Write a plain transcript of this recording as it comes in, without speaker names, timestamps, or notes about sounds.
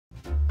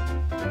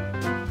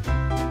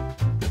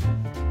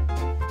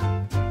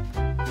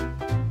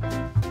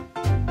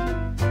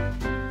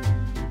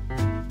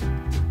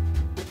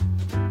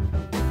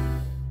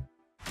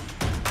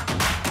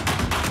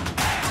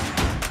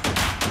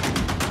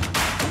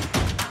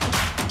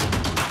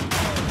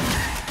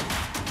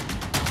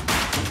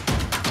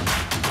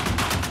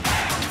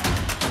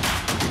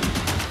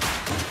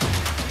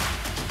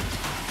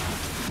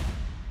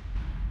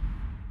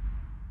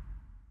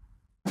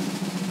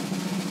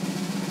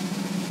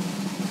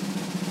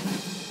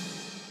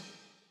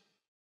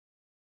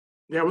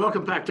Yeah,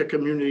 welcome back to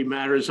Community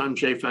Matters. I'm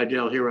Jay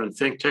Fidell here on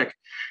ThinkTech,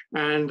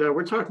 and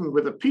we're talking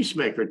with a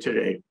peacemaker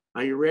today.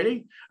 Are you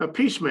ready? A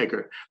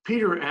peacemaker,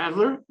 Peter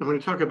Adler. I'm going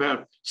to talk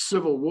about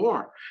civil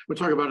war. We're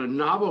talking about a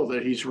novel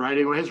that he's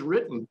writing or has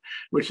written,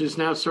 which is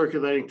now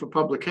circulating for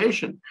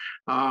publication,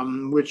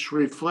 which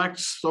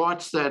reflects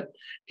thoughts that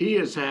he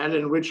has had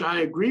and which I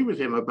agree with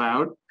him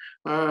about.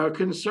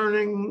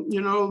 Concerning,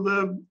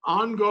 the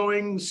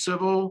ongoing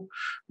civil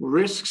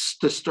risks,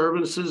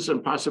 disturbances,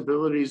 and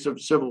possibilities of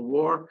civil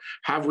war.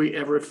 Have we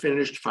ever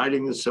finished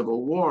fighting the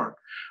Civil War?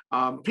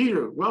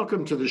 Peter,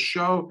 welcome to the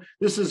show.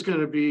 This is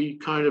going to be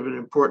kind of an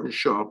important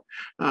show.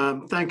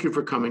 Thank you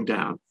for coming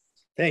down.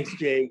 Thanks,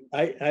 Jay.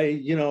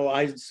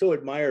 I so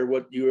admire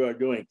what you are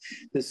doing,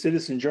 the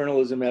citizen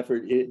journalism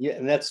effort,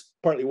 and that's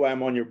partly why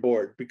I'm on your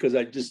board, because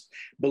I just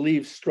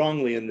believe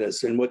strongly in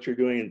this and what you're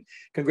doing. And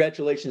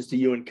congratulations to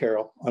you and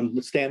Carol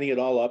on standing it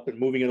all up and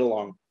moving it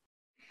along.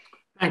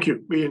 Thank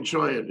you. We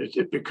enjoy it.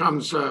 It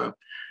becomes a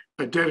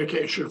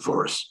dedication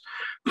for us.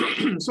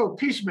 So,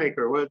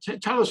 Peacemaker, well,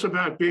 tell us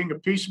about being a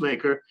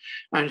peacemaker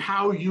and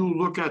how you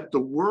look at the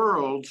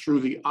world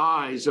through the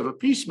eyes of a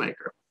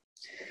peacemaker.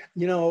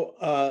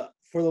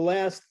 For the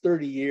last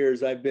 30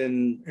 years, I've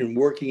been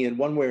working in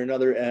one way or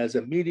another as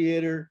a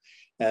mediator,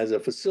 as a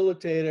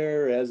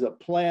facilitator, as a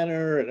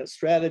planner, and a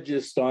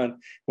strategist on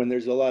when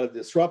there's a lot of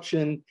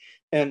disruption.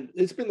 And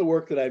it's been the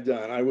work that I've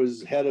done. I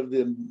was head of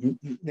the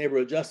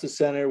Neighborhood Justice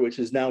Center, which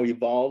has now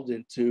evolved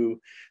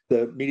into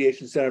the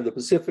Mediation Center of the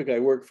Pacific. I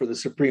worked for the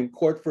Supreme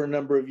Court for a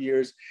number of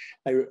years.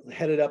 I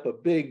headed up a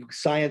big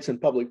science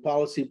and public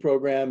policy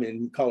program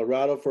in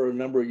Colorado for a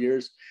number of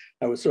years.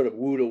 I was sort of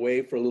wooed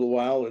away for a little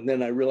while, and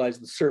then I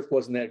realized the surf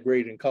wasn't that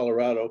great in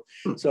Colorado.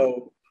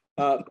 So,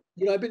 I've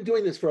been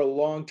doing this for a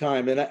long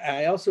time, and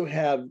I also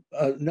have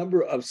a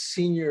number of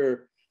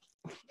senior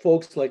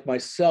folks like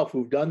myself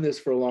who've done this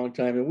for a long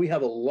time, and we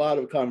have a lot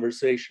of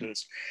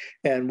conversations,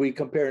 and we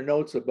compare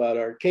notes about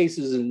our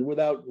cases, and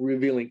without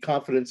revealing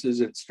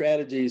confidences and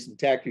strategies and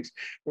tactics,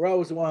 we're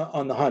always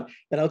on the hunt.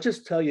 And I'll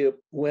just tell you,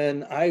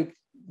 when I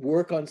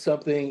work on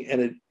something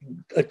and it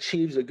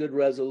achieves a good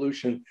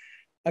resolution,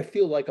 I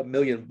feel like $1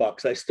 million.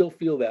 I still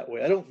feel that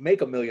way. I don't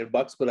make $1 million,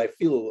 but I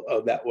feel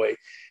that way.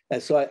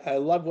 And so I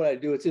love what I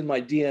do. It's in my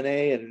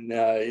DNA, and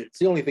it's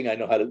the only thing I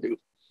know how to do.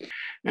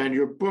 And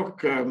your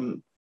book,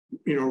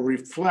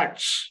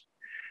 reflects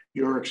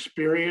your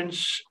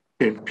experience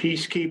in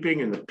peacekeeping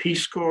in the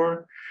Peace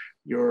Corps,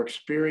 your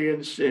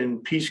experience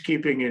in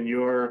peacekeeping in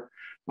your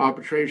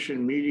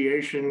arbitration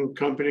mediation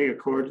company,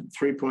 Accord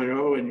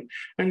 3.0,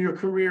 and your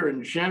career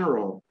in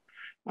general.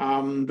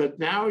 But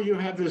now you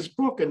have this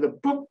book, and the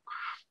book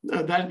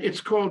that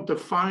it's called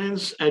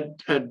Defiance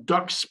at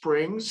Duck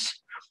Springs,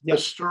 The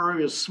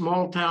Story of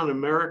Small Town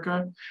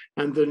America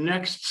and the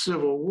Next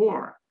Civil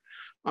War.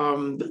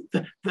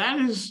 That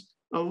is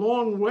a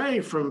long way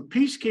from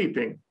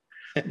peacekeeping,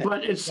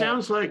 but it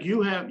sounds like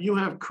you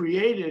have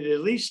created,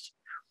 at least,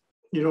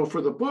 for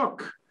the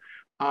book,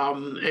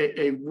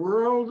 a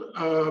world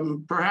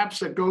perhaps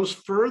that goes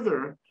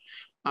further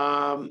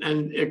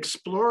and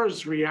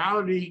explores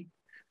reality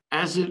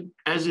as it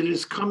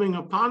is coming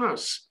upon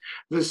us.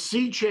 The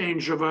sea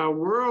change of our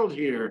world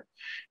here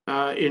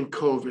in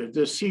COVID,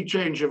 the sea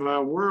change of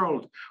our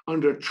world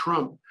under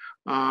Trump.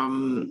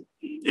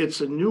 It's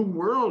a new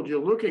world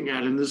you're looking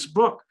at in this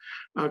book.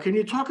 Can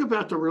you talk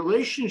about the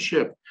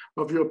relationship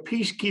of your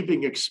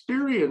peacekeeping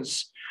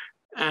experience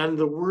and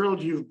the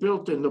world you've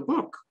built in the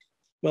book?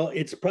 Well,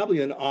 it's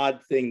probably an odd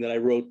thing that I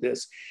wrote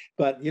this,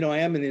 but I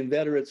am an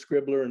inveterate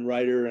scribbler and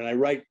writer, and I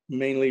write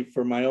mainly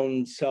for my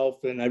own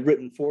self, and I've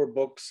written 4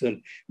 books,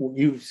 and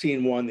you've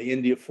seen one, the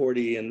India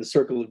 40 and the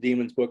Circle of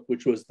Demons book,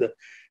 which was the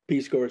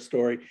Peace Corps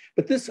story.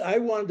 But this, I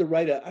wanted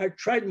to I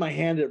tried my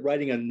hand at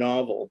writing a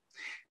novel,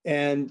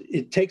 and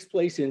it takes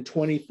place in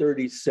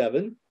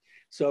 2037.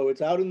 So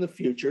it's out in the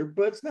future,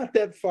 but it's not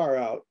that far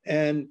out.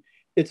 And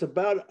it's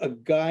about a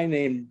guy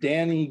named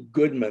Danny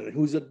Goodman,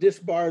 who's a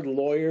disbarred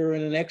lawyer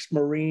and an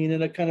ex-Marine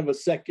and a kind of a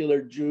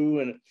secular Jew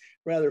and a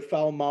rather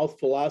foul-mouthed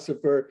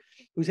philosopher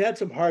who's had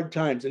some hard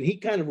times. And he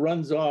kind of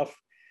runs off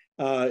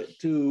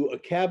to a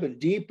cabin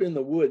deep in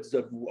the woods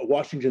of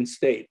Washington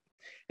State.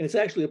 And it's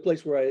actually a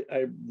place where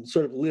I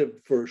sort of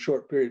lived for a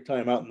short period of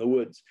time out in the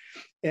woods.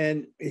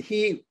 And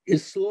he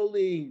is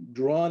slowly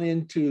drawn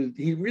into,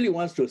 he really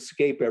wants to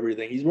escape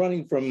everything. He's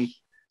running from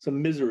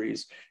some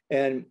miseries,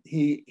 and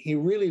he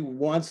really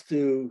wants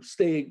to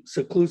stay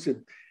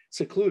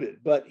secluded,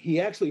 but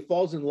he actually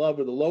falls in love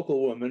with a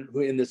local woman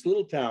who in this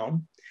little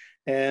town.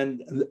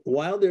 And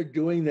while they're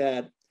doing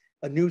that,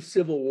 a new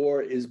civil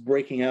war is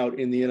breaking out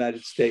in the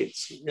United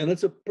States. And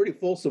it's a pretty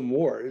fulsome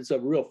war. It's a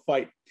real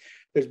fight.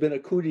 There's been a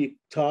coup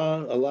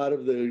d'etat. A lot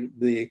of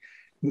the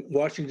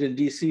Washington,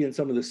 D.C. and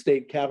some of the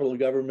state capital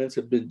governments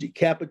have been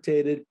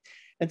decapitated.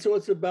 And so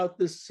it's about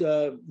this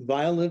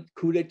violent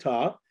coup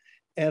d'etat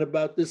and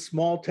about this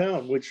small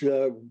town, which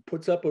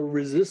puts up a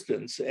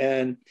resistance.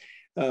 And,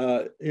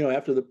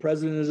 after the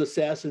president is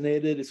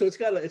assassinated. So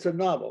it's a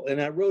novel. And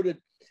I wrote it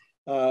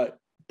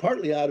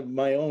partly out of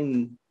my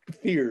own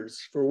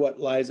fears for what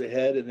lies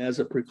ahead and as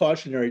a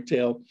precautionary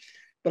tale.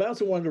 But I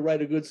also wanted to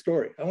write a good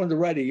story. I wanted to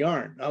write a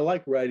yarn. I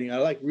like writing. I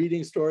like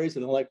reading stories,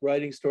 and I like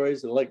writing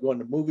stories, and I like going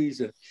to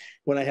movies, and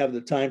when I have the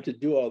time to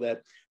do all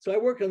that. So I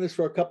worked on this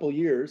for a couple of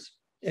years,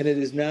 and it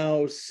is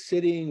now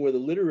sitting with a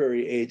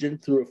literary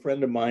agent through a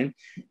friend of mine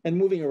and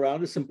moving around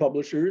to some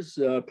publishers,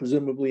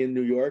 presumably in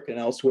New York and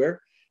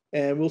elsewhere.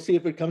 And we'll see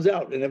if it comes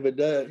out. And if it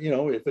does,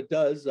 if it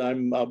does,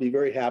 I'll be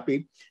very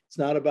happy. It's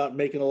not about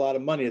making a lot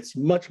of money. It's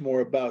much more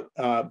about,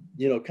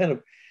 kind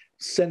of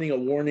sending a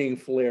warning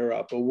flare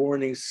up, a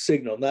warning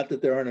signal. Not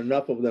that there aren't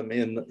enough of them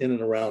in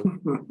and around.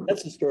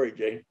 That's the story,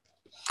 Jay.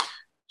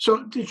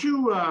 So did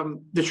you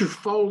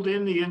fold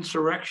in the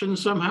insurrection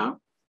somehow?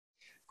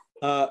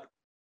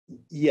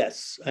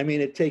 Yes. I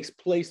mean, it takes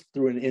place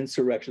through an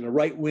insurrection, a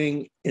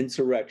right-wing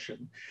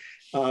insurrection.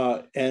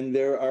 And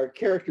there are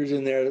characters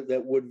in there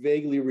that would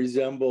vaguely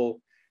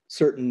resemble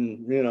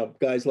certain,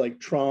 guys like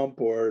Trump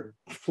or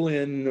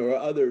Flynn or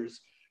others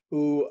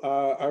who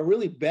are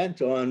really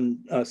bent on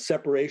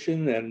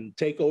separation and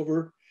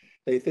takeover.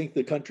 They think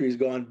the country's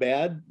gone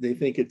bad. They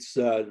think it's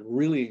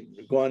really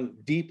gone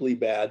deeply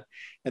bad.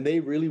 And they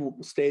really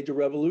stage a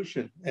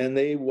revolution. And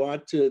they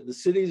want to, the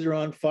cities are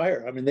on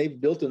fire. I mean, they've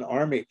built an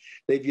army.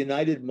 They've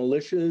united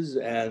militias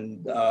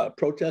and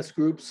protest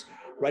groups,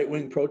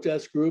 right-wing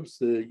protest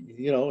groups,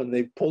 and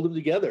they've pulled them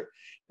together.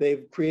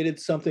 They've created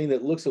something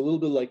that looks a little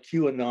bit like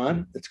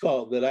QAnon.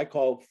 I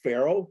call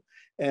Pharaoh.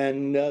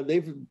 And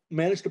they've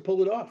managed to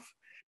pull it off.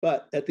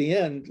 But at the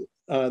end,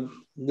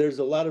 there's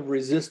a lot of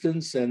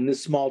resistance, and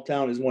this small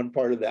town is one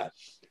part of that.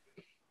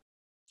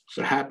 It's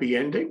a happy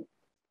ending?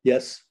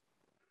 Yes.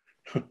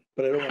 But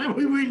I don't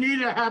we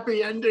need a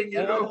happy ending,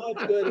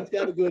 It's good. It's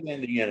got a good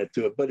ending in it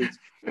to it, but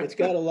it's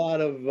got a lot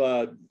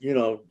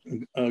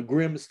of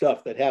grim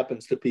stuff that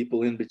happens to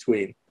people in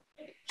between.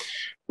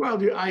 Well,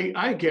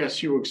 I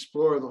guess you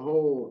explore the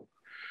whole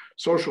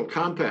social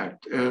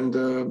compact and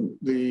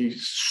the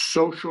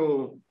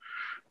social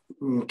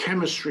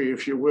chemistry,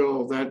 if you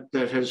will, that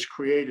has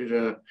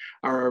created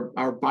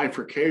our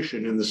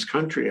bifurcation in this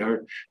country,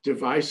 our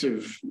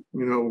divisive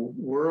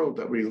world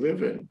that we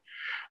live in.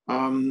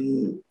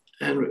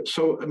 And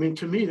so, I mean,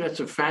 to me,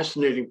 that's a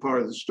fascinating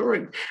part of the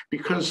story,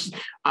 because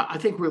I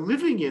think we're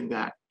living in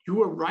that.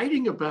 You are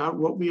writing about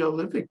what we are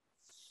living.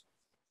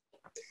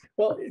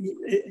 Well,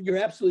 you're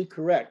absolutely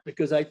correct,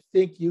 because I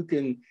think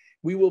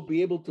we will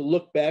be able to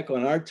look back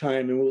on our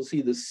time and we'll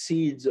see the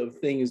seeds of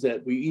things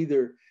that we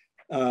either,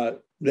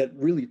 that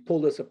really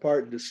pulled us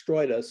apart and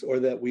destroyed us, or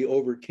that we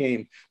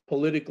overcame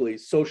politically,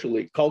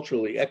 socially,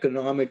 culturally,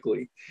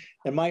 economically.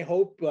 And my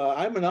hope,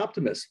 I'm an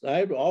optimist.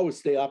 I always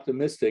stay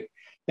optimistic.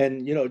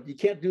 And, you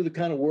can't do the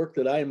kind of work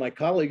that I and my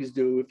colleagues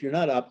do if you're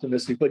not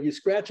optimistic, but you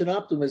scratch an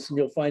optimist and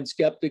you'll find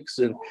skeptics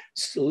and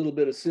a little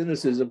bit of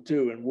cynicism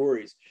too, and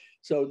worries.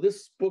 So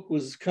this book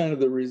was kind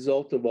of the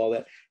result of all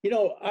that.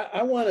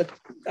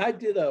 I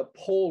did a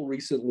poll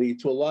recently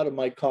to a lot of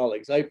my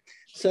colleagues. I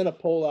sent a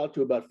poll out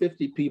to about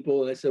 50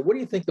 people, and I said, what do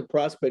you think the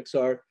prospects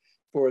are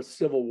for a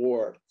civil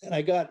war? And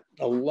I got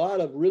a lot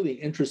of really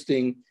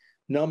interesting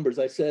numbers.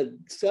 I said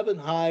 7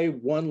 high,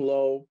 1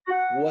 low.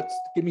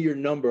 Give me your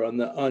number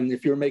on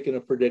if you're making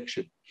a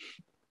prediction.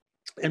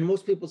 And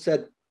most people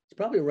said it's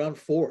probably around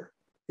 4.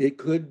 It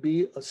could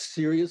be a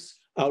serious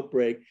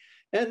outbreak.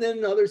 And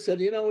then others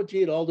said, it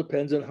all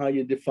depends on how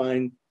you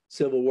define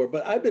civil war.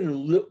 But I've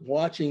been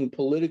watching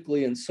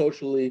politically and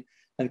socially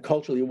and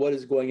culturally what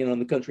is going on in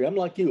the country. I'm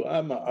like you.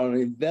 I'm an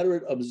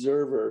inveterate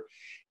observer.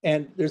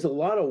 And there's a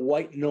lot of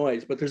white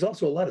noise, but there's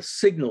also a lot of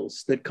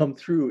signals that come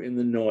through in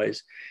the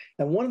noise.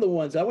 And one of the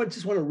ones, I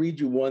just want to read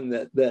you one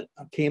that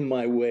came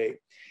my way,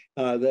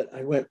 that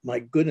I went, my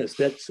goodness,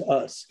 that's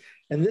us.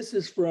 And this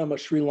is from a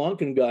Sri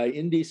Lankan guy,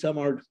 Indi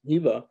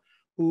Samarjiva,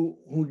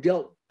 who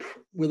dealt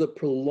with a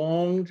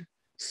prolonged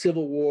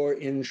civil war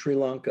in Sri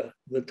Lanka,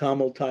 the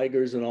Tamil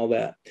Tigers and all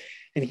that.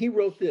 And he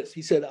wrote this.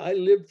 He said, I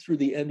lived through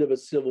the end of a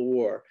civil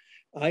war.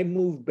 I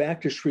moved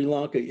back to Sri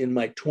Lanka in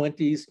my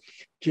 20s,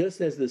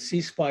 just as the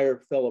ceasefire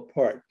fell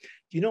apart.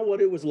 Do you know what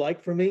it was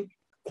like for me?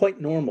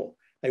 Quite normal.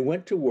 I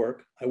went to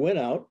work, I went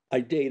out, I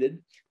dated.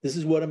 This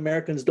is what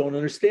Americans don't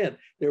understand.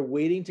 They're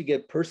waiting to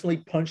get personally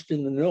punched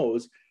in the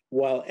nose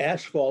while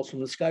ash falls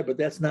from the sky, but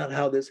that's not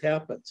how this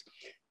happens.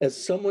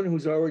 As someone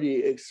who's already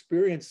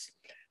experienced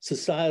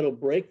societal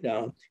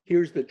breakdown,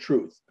 here's the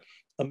truth.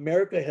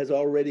 America has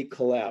already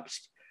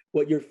collapsed.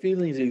 What you're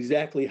feeling is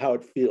exactly how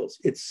it feels.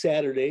 It's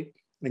Saturday,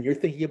 and you're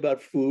thinking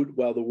about food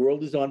while the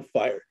world is on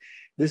fire.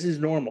 This is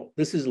normal.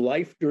 This is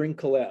life during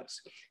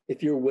collapse.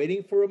 If you're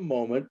waiting for a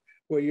moment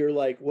where you're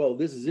like, well,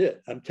 this is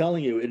it, I'm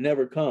telling you, it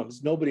never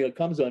comes. Nobody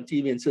comes on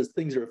TV and says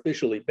things are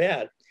officially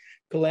bad.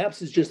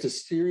 Collapse is just a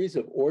series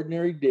of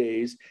ordinary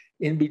days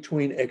in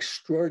between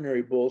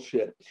extraordinary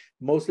bullshit,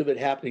 most of it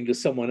happening to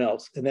someone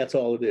else, and that's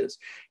all it is.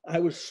 I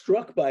was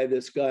struck by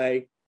this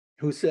guy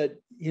who said,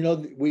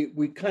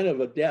 we kind of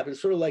adapt.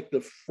 It's sort of like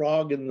the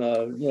frog in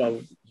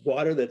the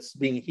water that's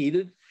being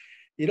heated.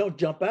 You don't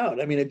jump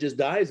out. I mean, it just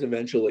dies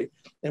eventually.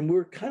 And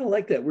we're kind of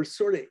like that. We're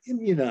sort of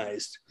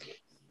immunized.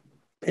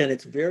 And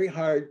it's very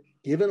hard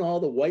given all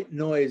the white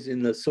noise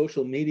in the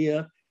social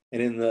media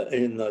and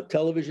in the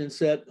television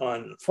set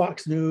on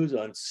Fox News,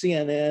 on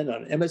CNN,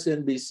 on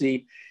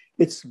MSNBC,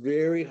 it's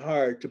very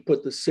hard to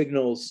put the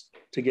signals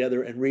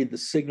together and read the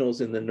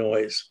signals in the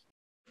noise.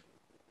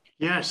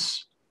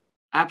 Yes,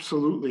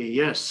 absolutely.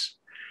 Yes.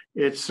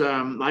 It's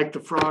like the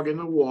frog in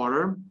the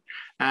water.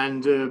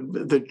 And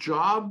the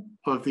job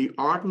of the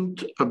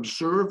ardent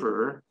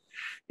observer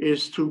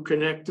is to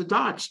connect the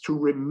dots, to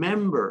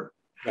remember.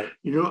 Right.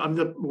 You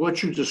know,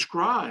 what you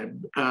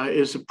describe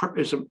is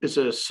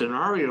a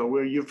scenario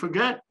where you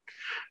forget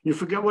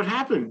what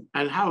happened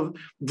and how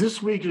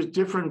this week is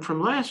different from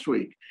last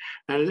week,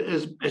 and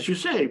as you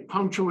say,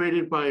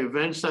 punctuated by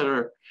events that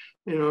are,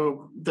 you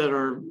know, that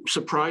are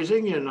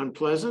surprising and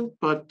unpleasant.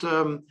 But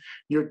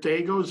your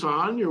day goes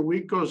on, your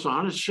week goes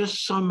on. It's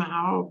just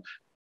somehow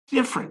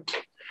different,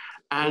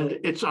 and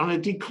it's on a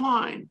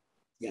decline.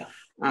 Yeah.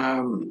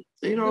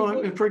 You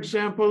know, for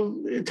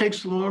example, it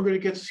takes longer to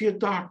get to see a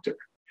doctor.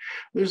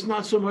 There's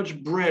not so much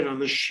bread on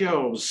the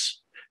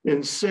shelves in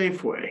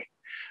Safeway.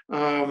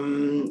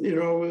 You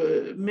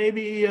know,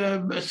 maybe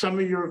some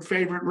of your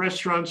favorite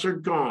restaurants are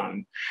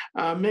gone.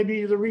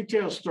 Maybe the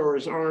retail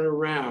stores aren't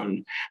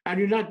around, and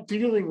you're not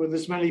dealing with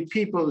as many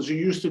people as you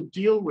used to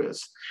deal with.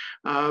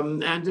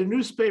 And the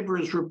newspaper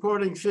is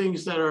reporting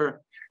things that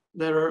are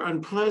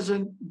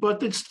unpleasant,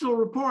 but it still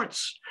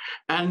reports,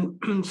 and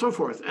so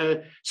forth.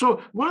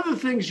 So one of the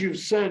things you've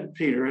said,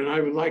 Peter, and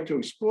I would like to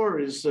explore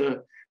is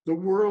the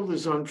world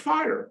is on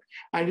fire.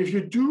 And if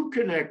you do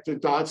connect the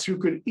dots, you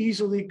could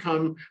easily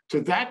come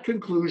to that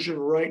conclusion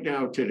right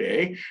now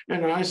today.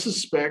 And I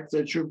suspect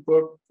that your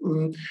book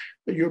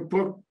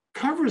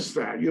covers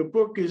that. Your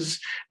book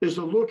is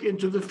a look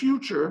into the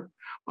future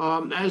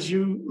as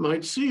you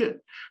might see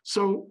it.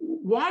 So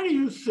why do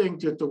you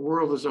think that the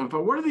world is on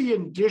fire? What are the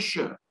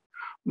indicia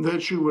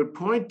that you would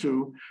point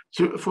to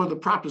for the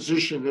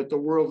proposition that the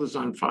world is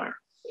on fire?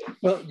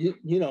 Well,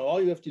 you know,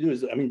 all you have to do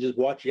is, I mean, just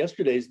watch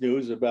yesterday's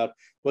news about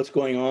what's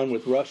going on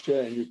with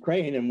Russia and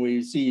Ukraine, and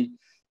we see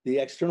the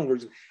external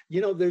version.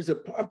 You know, there's a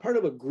part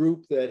of a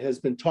group that has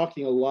been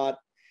talking a lot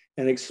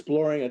and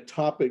exploring a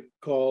topic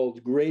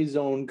called gray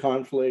zone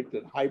conflict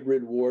and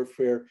hybrid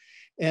warfare.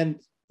 And,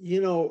 you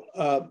know,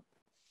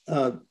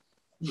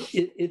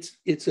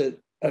 it's an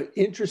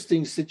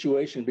interesting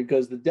situation,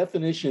 because the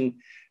definition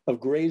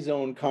of gray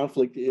zone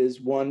conflict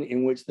is one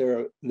in which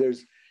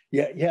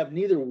you have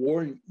neither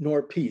war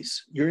nor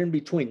peace. You're in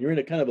between. You're in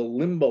a kind of a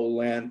limbo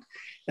land.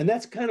 And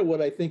that's kind of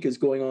what I think is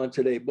going on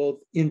today, both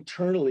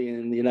internally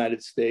in the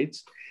United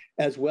States,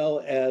 as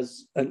well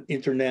as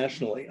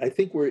internationally. I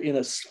think we're in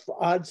an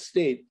odd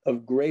state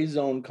of gray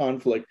zone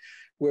conflict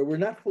where we're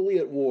not fully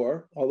at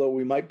war, although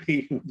we might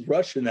be with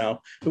Russia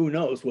now. Who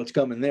knows what's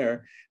coming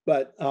there?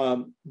 But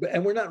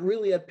and we're not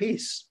really at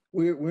peace.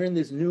 We're in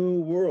this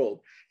new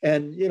world.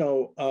 And, you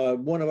know,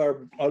 one of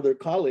our other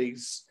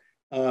colleagues,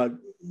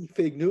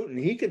 Fig Newton,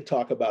 he can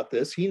talk about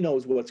this. He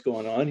knows what's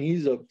going on.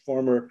 He's a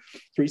former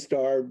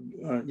 3-star,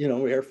 you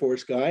know, Air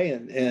Force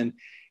guy, and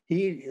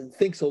he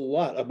thinks a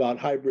lot about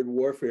hybrid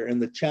warfare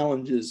and the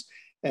challenges.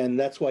 And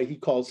that's why he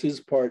calls his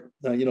part,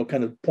 you know,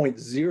 kind of point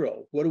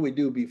zero. What do we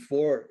do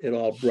before it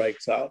all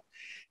breaks out?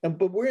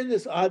 But we're in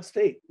this odd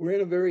state. We're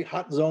in a very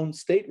hot zone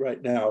state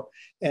right now.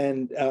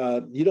 And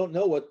you don't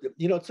know what,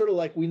 you know, it's sort of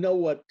like we know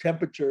what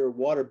temperature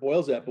water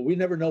boils at, but we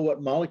never know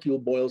what molecule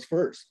boils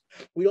first.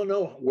 We don't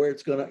know where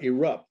it's going to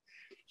erupt.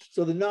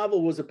 So the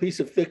novel was a piece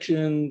of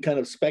fiction, kind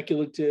of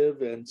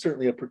speculative, and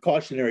certainly a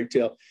precautionary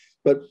tale.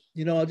 But,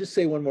 you know, I'll just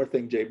say one more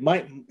thing, Jay.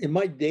 In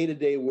my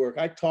day-to-day work,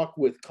 I talk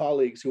with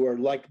colleagues who are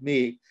like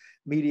me,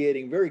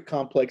 mediating very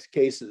complex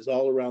cases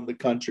all around the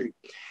country.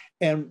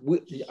 And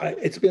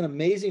it's been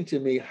amazing to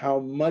me how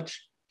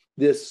much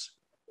this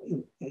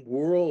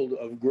world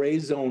of gray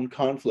zone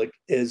conflict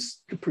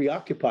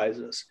preoccupies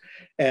us.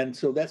 And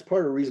so that's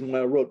part of the reason why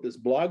I wrote this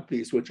blog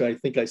piece, which I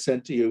think I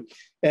sent to you.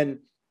 And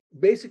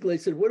basically I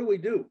said, what do we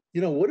do?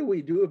 You know, what do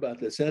we do about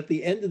this? And at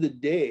the end of the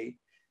day,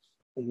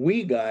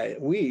 we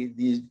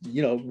these,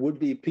 you know,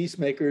 would-be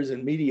peacemakers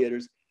and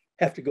mediators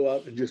have to go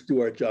out and just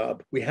do our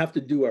job. We have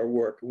to do our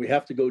work. We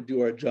have to go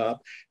do our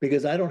job,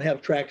 because I don't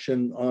have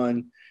traction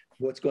on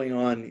what's going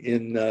on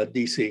in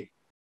DC.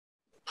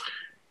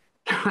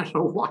 I don't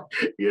know why.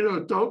 You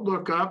know, Don't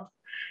Look Up.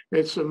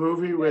 It's a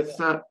movie with,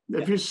 have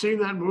you seen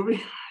that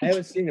movie? I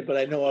haven't seen it, but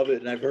I know of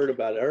it and I've heard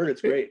about it. I heard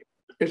it's great.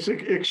 It's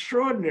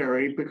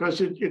extraordinary because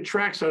it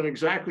tracks on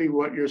exactly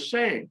what you're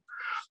saying.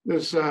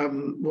 There's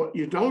what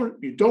you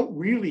don't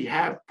really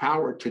have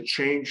power to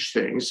change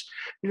things.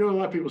 You know, a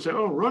lot of people say,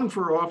 "Oh, run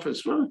for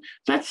office." Well,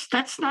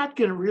 that's not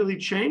going to really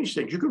change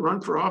things. You can run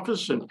for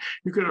office and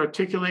you can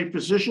articulate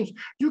positions.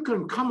 You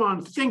can come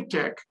on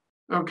ThinkTech,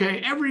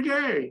 okay, every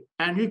day,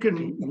 and you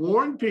can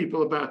warn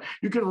people about.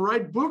 You can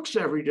write books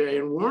every day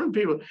and warn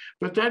people,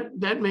 but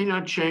that may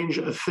not change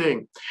a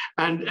thing.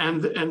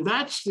 And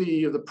that's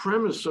the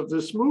premise of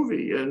this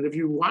movie. And if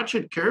you watch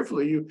it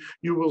carefully,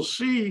 you will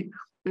see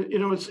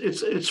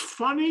it's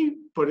funny,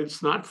 but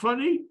it's not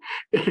funny.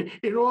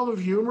 In all of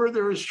humor,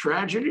 there is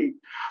tragedy.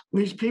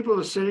 These people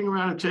are sitting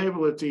around a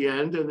table at the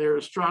end, and they're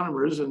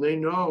astronomers, and they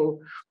know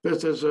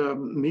that there's a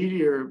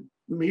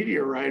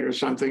meteorite or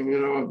something,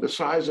 of the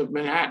size of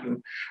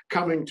Manhattan,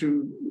 coming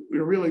to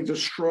really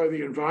destroy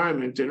the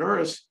environment in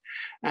Earth.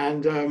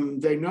 And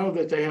they know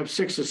that they have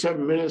 6 or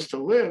 7 minutes to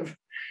live.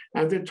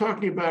 And they're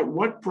talking about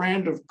what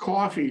brand of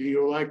coffee do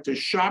you like to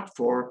shop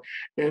for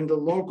in the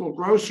local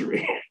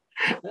grocery.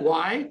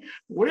 Why?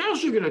 What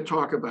else are you going to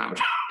talk about?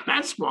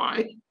 That's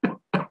why.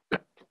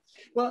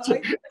 Well,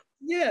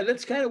 yeah,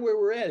 that's kind of where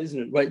we're at,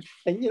 isn't it? Right.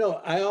 And,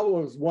 I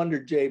always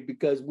wonder, Jay,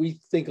 because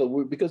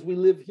because we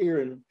live here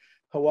in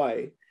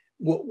Hawaii,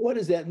 what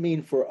does that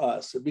mean for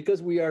us?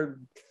 Because we are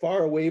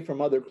far away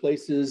from other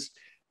places.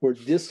 We're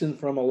distant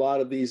from a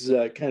lot of these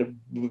kind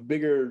of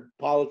bigger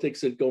politics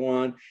that go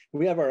on.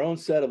 We have our own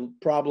set of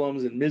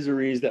problems and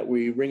miseries that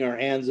we wring our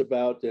hands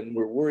about and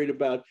we're worried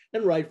about,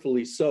 and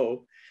rightfully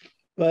so.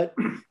 But,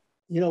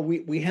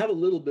 we have a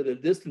little bit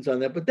of distance on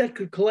that, but that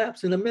could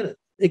collapse in a minute.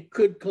 It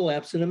could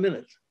collapse in a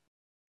minute.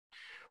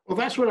 Well,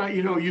 that's what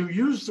you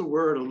used the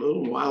word a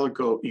little while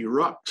ago,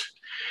 erupt.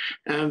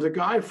 And the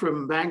guy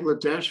from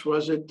Bangladesh,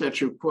 was it,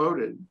 that you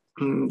quoted?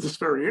 It's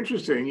very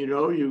interesting.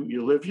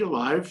 You live your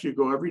life, you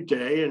go every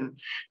day, and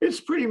it's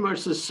pretty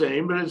much the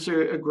same, but it's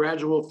a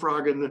gradual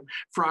frog in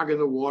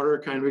the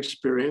water kind of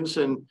experience.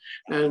 And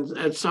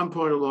at some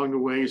point along the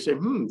way, you say,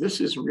 this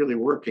isn't really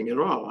working at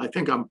all. I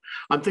think I'm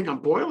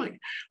boiling.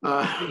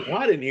 It's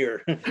hot in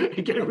here.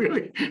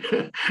 Really.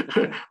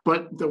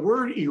 But the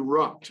word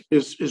erupt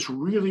is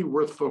really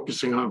worth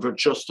focusing on for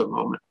just a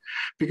moment,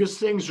 because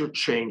things are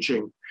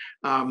changing.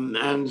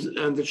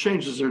 And the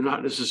changes are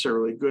not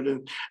necessarily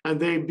good, and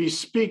they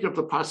bespeak of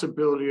the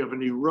possibility of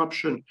an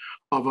eruption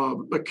of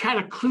a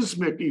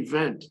cataclysmic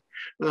event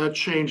that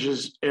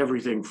changes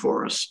everything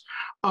for us.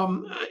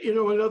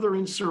 Another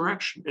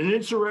insurrection, an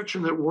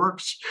insurrection that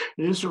works,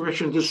 an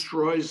insurrection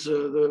destroys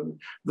the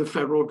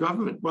federal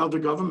government, well, the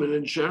government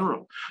in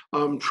general.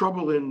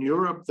 Trouble in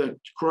Europe that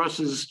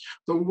crosses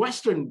the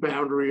western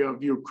boundary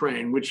of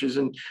Ukraine, which is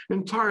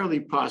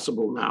entirely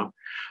possible now.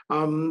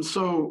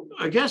 So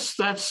I guess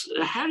that's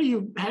how do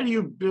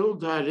you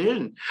build that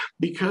in?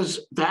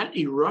 Because that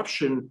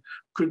eruption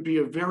could be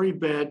a very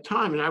bad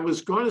time. And I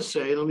was going to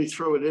say, let me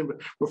throw it in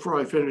before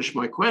I finish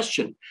my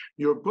question,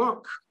 your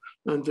book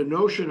and the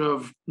notion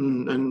of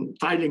and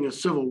fighting a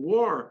civil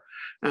war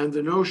and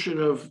the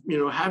notion of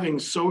having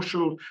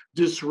social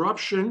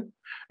disruption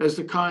as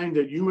the kind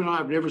that you and I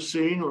have never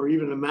seen or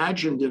even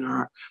imagined in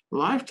our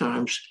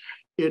lifetimes.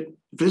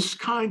 This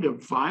kind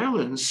of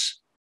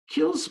violence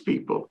kills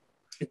people.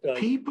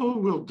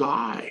 People will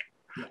die.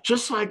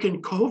 Just like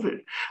in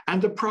COVID.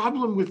 And the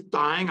problem with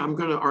dying, I'm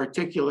going to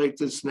articulate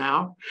this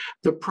now.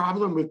 The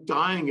problem with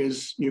dying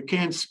is you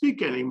can't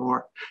speak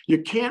anymore.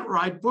 You can't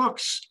write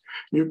books.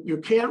 You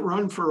can't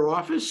run for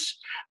office.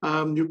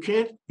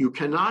 You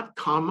cannot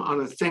come on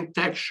a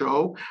ThinkTech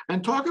show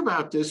and talk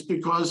about this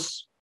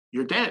because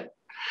you're dead.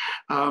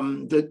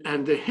 And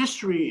the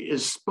history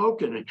is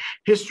spoken.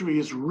 History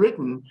is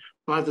written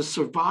by the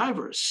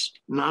survivors,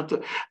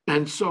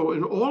 and so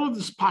in all of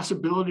this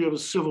possibility of a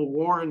civil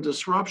war and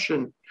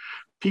disruption,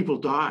 people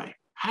die.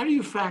 How do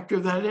you factor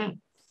that in?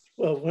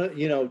 Well,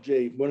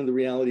 Jay, one of the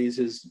realities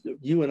is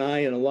you and I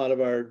and a lot of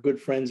our good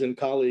friends and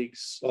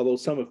colleagues, although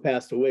some have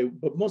passed away,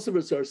 but most of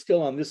us are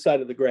still on this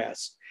side of the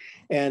grass.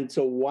 And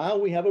so while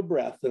we have a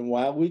breath and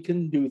while we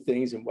can do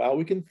things and while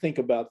we can think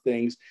about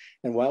things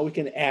and while we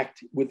can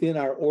act within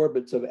our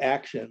orbits of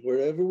action,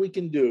 wherever we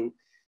can do,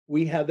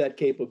 we have that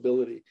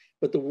capability.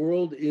 But the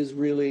world is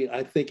really,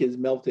 I think, is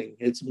melting.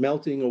 It's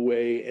melting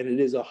away, and it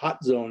is a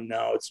hot zone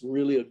now. It's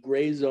really a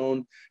gray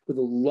zone with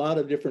a lot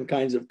of different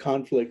kinds of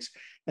conflicts.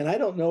 And I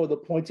don't know the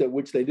points at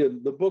which they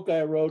did. The book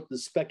I wrote, the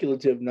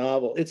speculative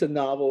novel, it's a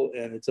novel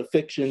and it's a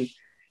fiction,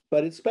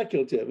 but it's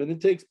speculative. And it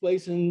takes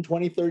place in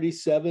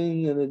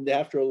 2037, and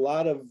after a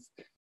lot of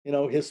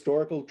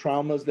historical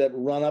traumas that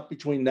run up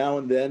between now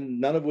and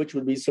then, none of which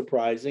would be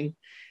surprising.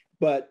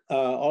 But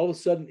all of a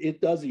sudden,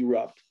 it does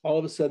erupt. All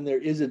of a sudden, there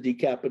is a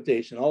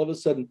decapitation. All of a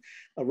sudden,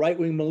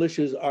 right-wing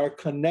militias are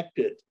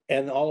connected.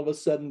 And all of a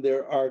sudden,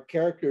 there are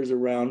characters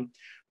around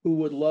who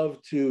would love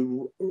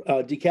to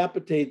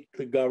decapitate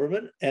the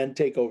government and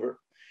take over.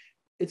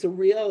 It's a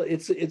reality.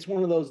 It's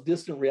one of those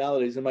distant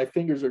realities, and my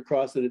fingers are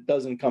crossed that it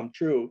doesn't come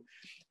true.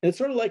 And it's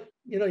sort of like,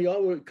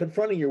 y'all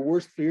confronting your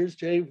worst fears,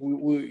 Jay.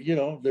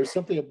 There's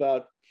something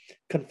about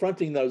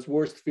confronting those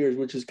worst fears,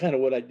 which is kind of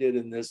what I did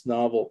in this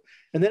novel.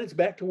 And then it's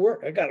back to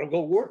work. I got to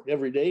go work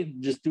every day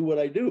and just do what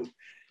I do.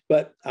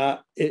 But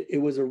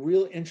it was a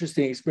real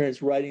interesting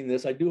experience writing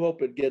this. I do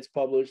hope it gets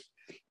published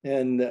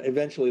and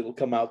eventually it'll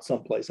come out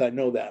someplace. I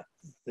know that.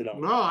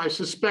 No, I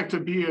suspect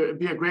it'd be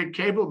a great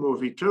cable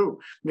movie too.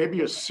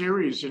 Maybe a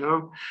series,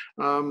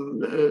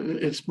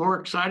 It's more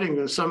exciting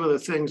than some of the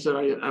things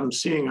that I'm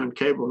seeing on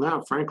cable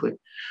now, frankly.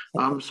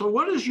 So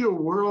what does your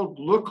world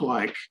look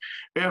like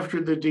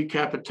after the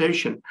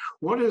decapitation?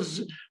 What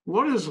is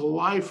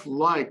life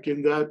like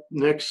in that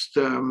next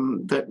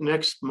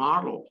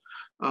model?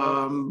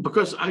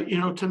 Because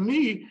to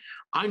me,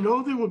 I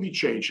know there will be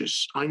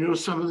changes. I know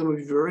some of them will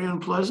be very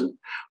unpleasant.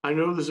 I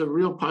know there's a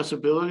real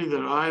possibility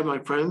that I and my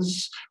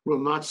friends will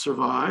not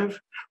survive.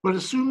 But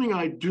assuming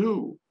I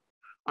do,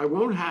 I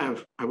won't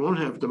have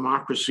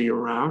democracy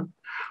around.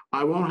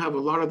 I won't have a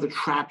lot of the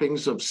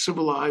trappings of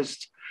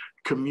civilized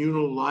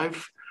communal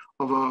life,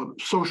 of a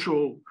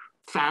social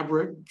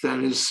fabric that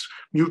is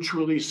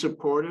mutually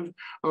supportive,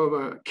 of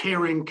a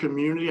caring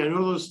community. I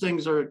know those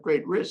things are at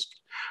great risk.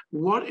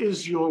 What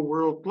is your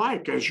world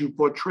like as you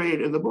portray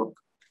it in the book?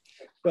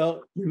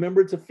 Well,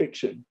 remember, it's a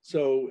fiction.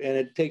 So, and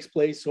it takes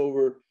place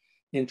over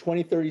in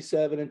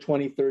 2037 and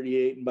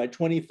 2038. And by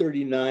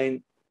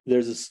 2039,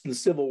 the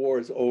Civil War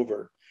is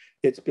over.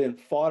 It's been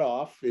fought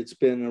off. It's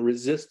been a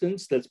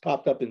resistance that's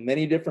popped up in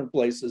many different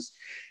places.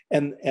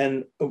 And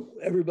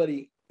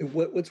everybody,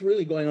 what's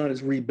really going on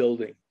is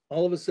rebuilding.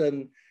 All of a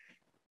sudden,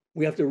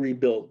 we have to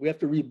rebuild. We have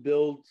to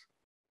rebuild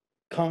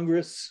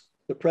Congress,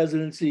 the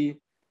presidency,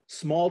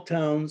 small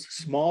towns,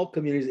 small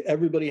communities.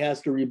 Everybody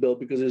has to rebuild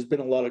because there's been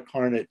a lot of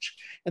carnage.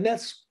 And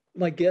that's,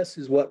 my guess,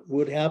 is what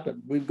would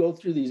happen. We go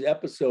through these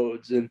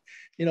episodes and,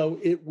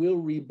 it will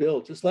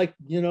rebuild. Just like,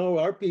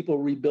 our people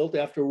rebuilt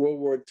after World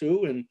War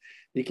II. And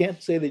you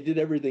can't say they did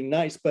everything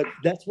nice, but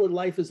that's what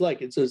life is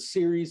like. It's a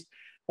series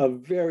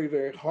of very,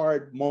 very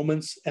hard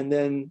moments and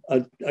then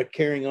a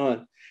carrying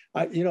on.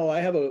 I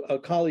have a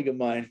colleague of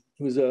mine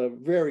who's a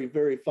very,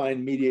 very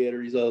fine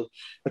mediator. He's an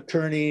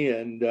attorney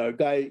and a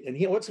guy, and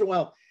he once in a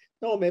while,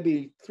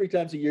 maybe 3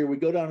 times a year, we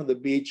go down to the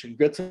beach and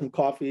get some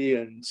coffee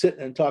and sit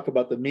and talk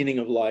about the meaning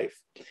of life.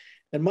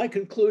 And my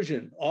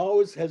conclusion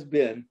always has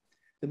been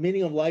the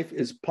meaning of life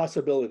is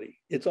possibility.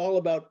 It's all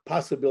about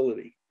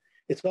possibility.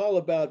 It's all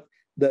about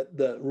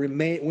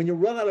when you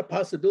run out of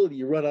possibility,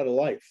 you run out of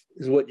life,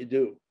 is what you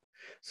do.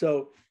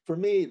 So for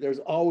me,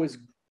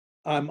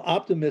 I'm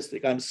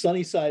optimistic. I'm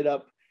sunny side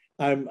up.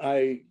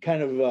 I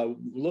kind of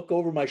look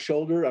over my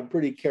shoulder. I'm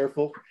pretty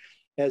careful.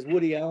 As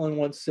Woody Allen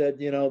once said,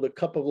 the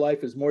cup of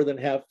life is more than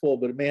half full,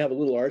 but it may have a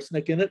little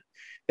arsenic in it.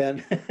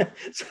 And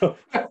so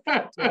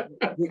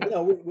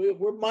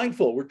we're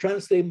mindful. We're trying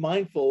to stay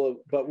mindful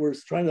but we're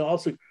trying to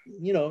also,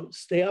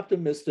 stay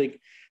optimistic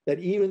that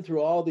even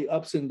through all the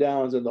ups and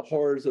downs and the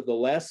horrors of the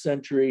last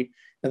century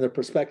and the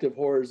prospective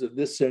horrors of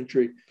this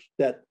century,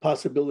 that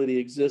possibility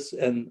exists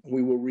and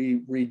we will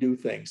redo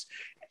things.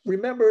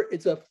 Remember,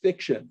 it's a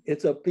fiction.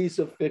 It's a piece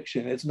of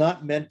fiction. It's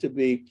not meant to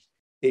be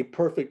a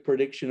perfect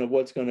prediction of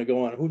what's going to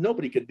go on.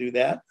 Nobody could do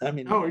that. I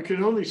mean, no, you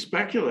can only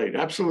speculate.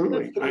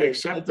 Absolutely. I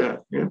accept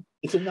that. Yeah.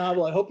 It's a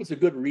novel. I hope it's a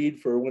good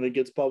read for when it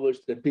gets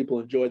published and people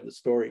enjoyed the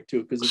story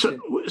too.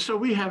 So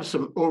we have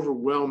some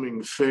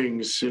overwhelming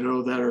things,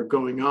 that are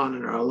going on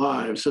in our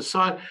lives,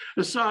 aside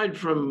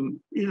from,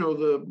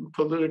 the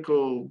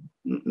political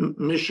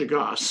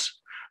mishigas,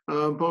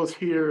 both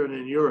here and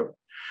in Europe,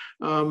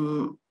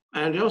 and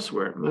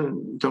elsewhere.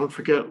 And don't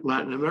forget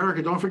Latin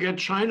America. Don't forget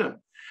China.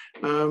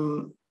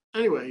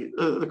 Anyway,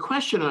 the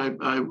question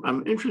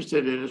I'm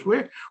interested in is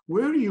where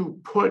do you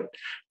put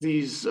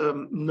these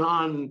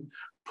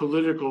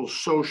non-political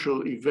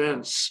social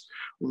events,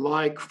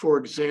 like, for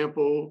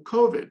example,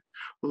 COVID,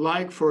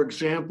 like, for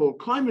example,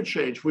 climate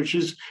change, which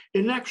is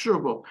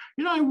inexorable.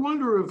 I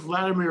wonder if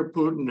Vladimir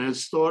Putin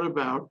has thought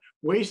about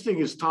wasting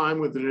his time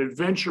with an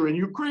adventure in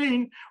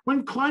Ukraine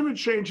when climate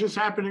change is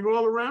happening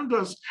all around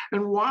us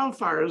and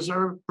wildfires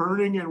are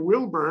burning and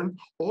will burn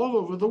all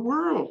over the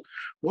world.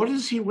 What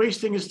is he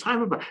wasting his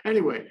time about?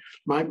 Anyway,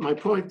 my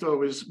point,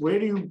 though, is where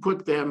do you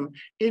put them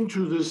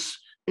into the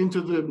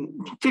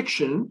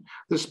fiction,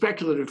 the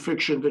speculative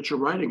fiction that you're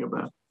writing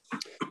about?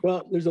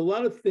 Well, there's a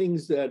lot of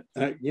things that,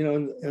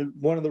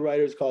 one of the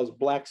writers calls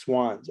black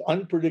swans,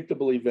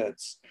 unpredictable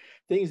events,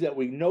 things that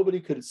nobody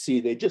could see.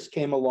 They just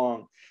came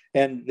along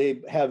and they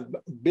have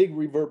big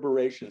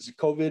reverberations.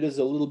 COVID is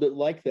a little bit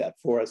like that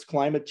for us.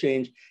 Climate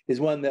change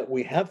is one that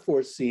we have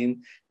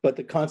foreseen, but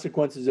the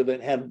consequences of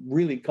it have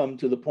really come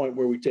to the point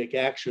where we take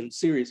action,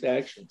 serious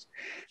actions.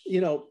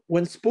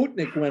 When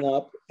Sputnik went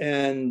up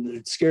and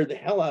it scared the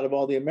hell out of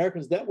all the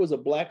Americans, that was a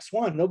black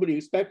swan. Nobody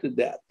expected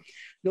that.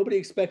 Nobody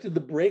expected the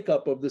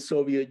breakup of the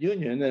Soviet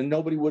Union, and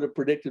nobody would have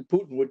predicted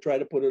Putin would try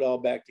to put it all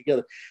back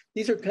together.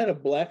 These are kind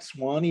of black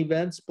swan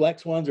events. Black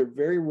swans are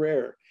very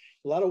rare.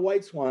 A lot of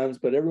white swans,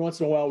 but every once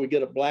in a while we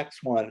get a black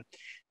swan.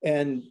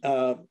 And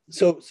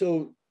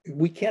so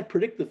we can't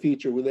predict the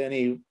future with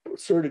any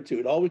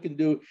certitude. All we can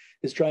do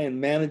is try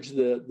and manage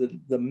the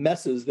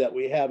messes that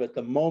we have at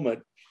the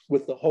moment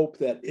with the hope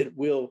that it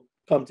will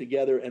come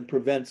together and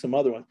prevent some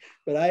other ones.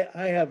 But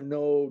I have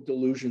no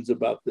delusions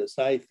about this.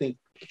 I think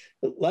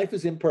life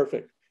is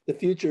imperfect. The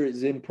future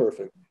is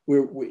imperfect.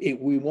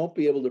 We won't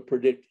be able to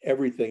predict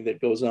everything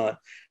that goes on.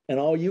 And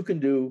all you can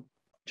do,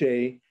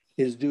 Jay,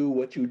 is do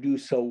what you do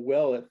so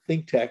well at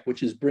ThinkTech,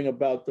 which is bring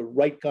about the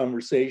right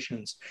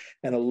conversations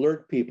and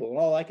alert people. And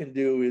all I can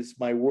do is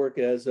my work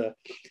as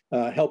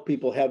help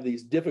people have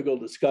these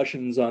difficult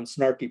discussions on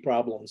snarky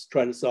problems,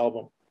 try to solve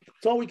them.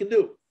 That's all we can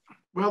do.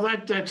 Well,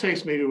 that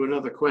takes me to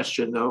another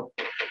question, though.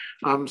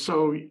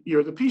 So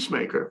you're the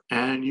peacemaker,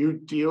 and you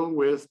deal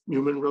with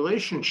human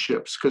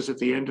relationships, because at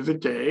the end of the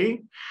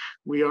day,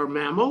 we are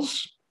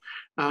mammals.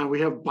 We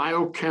have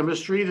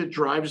biochemistry that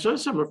drives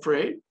us, I'm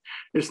afraid.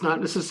 It's not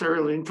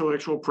necessarily an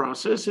intellectual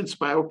process, it's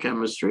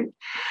biochemistry.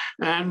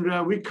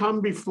 And we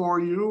come before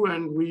you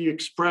and we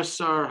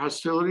express our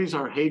hostilities,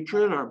 our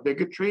hatred, our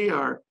bigotry,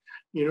 our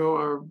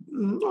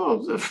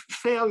the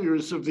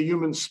failures of the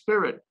human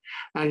spirit,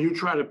 and you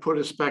try to put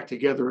us back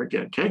together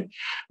again, okay?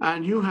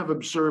 And you have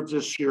observed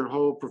this your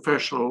whole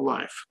professional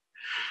life,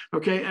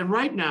 okay? And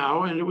right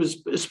now, and it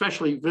was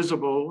especially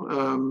visible,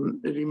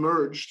 it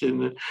emerged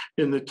in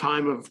the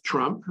time of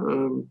Trump,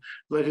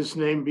 let his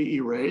name be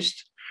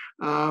erased,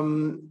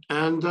 and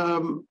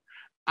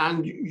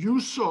you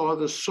saw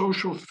the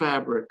social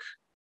fabric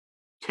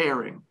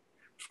tearing,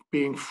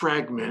 being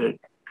fragmented,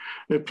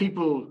 and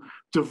people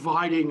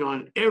dividing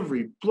on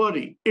every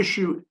bloody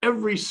issue,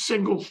 every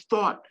single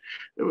thought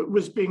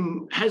is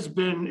being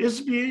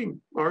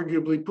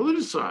arguably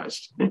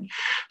politicized.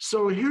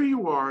 So here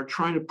you are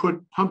trying to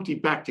put Humpty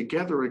back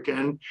together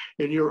again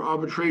in your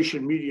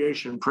arbitration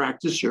mediation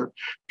practice, your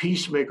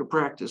peacemaker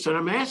practice. And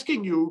I'm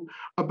asking you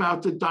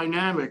about the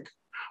dynamic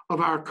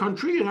of our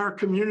country and our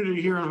community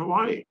here in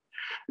Hawaii.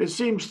 It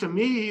seems to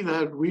me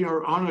that we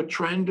are on a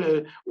trend,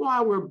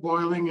 while we're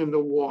boiling in the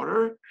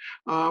water,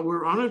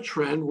 we're on a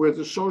trend where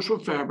the social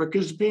fabric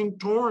is being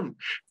torn.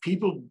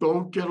 People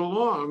don't get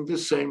along the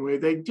same way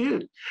they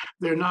did.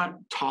 They're not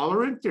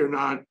tolerant. They're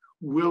not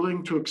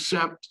willing to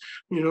accept,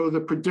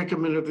 the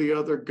predicament of the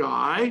other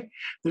guy.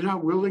 They're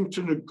not willing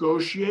to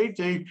negotiate.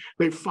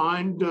 They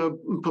find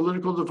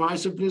political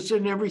divisiveness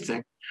in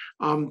everything.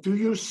 Do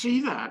you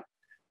see that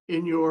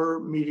in your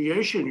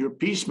mediation, your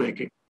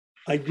peacemaking?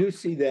 I do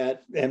see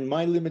that, and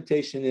my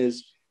limitation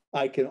is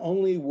I can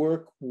only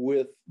work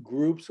with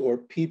groups or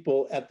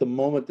people at the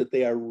moment that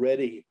they are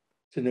ready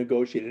to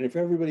negotiate. And if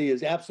everybody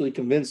is absolutely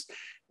convinced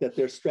that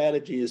their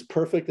strategy is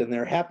perfect and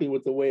they're happy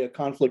with the way a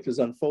conflict is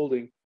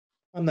unfolding,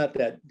 I'm not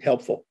that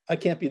helpful. I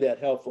can't be that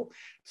helpful.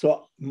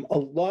 So a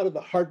lot of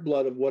the heart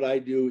blood of what I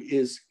do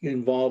is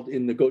involved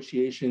in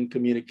negotiation,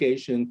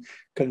 communication,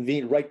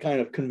 right kind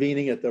of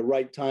convening at the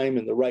right time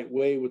in the right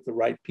way with the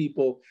right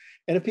people.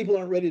 And if people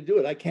aren't ready to do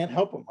it, I can't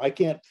help them. I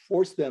can't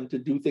force them to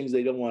do things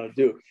they don't want to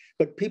do.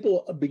 But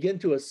people begin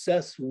to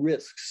assess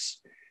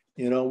risks.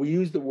 We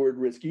use the word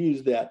risk, you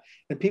use that.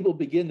 And people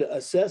begin to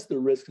assess the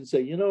risk and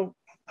say,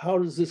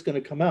 how is this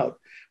going to come out?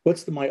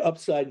 What's my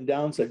upside and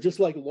downside? Just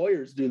like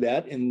lawyers do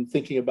that in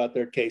thinking about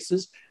their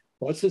cases.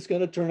 What's this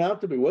going to turn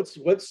out to be? What's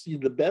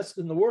the best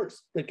and the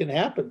worst that can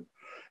happen?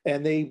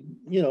 And they,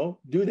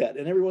 do that.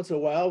 And every once in a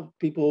while,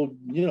 people,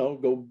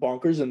 go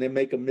bonkers and they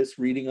make a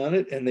misreading on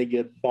it and they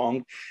get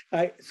bonged.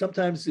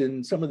 Sometimes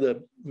in some of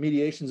the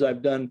mediations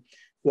I've done,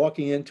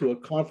 walking into a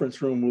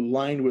conference room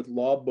lined with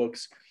law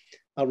books,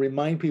 I'll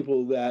remind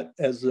people that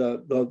as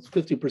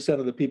 50%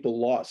 of the people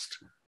lost.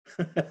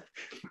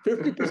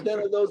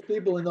 50% of those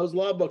people in those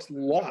law books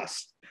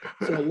lost.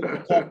 So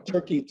let's talk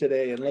turkey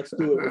today and let's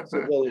do it with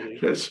civility.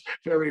 That's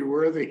very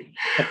worthy.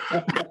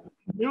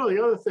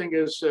 The other thing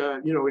is,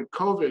 in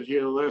COVID,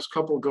 the last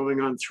couple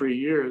going on 3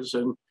 years,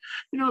 and,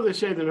 they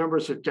say the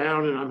numbers are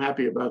down, and I'm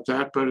happy about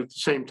that. But at the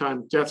same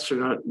time, deaths are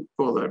not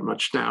all that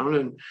much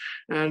down.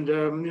 And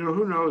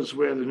who knows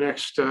where the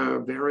next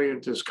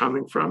variant is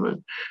coming from.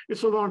 And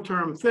it's a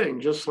long-term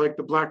thing, just like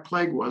the Black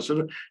Plague was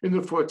in the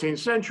 14th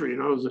century.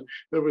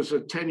 There was a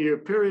 10-year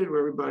period where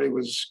everybody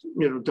was,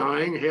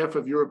 dying. Half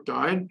of Europe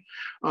died.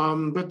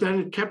 But then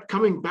it kept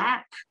coming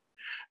back.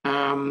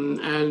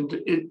 And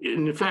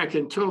in fact,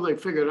 until they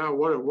figured out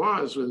what it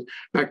was with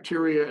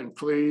bacteria and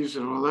fleas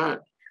and all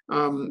that,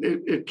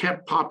 it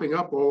kept popping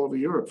up all over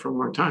Europe for a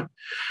long time.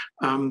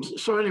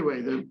 So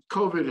anyway, the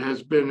COVID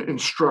has been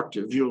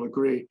instructive, you'll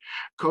agree.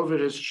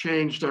 COVID has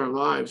changed our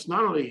lives,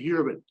 not only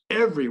here, but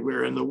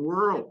everywhere in the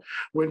world.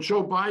 When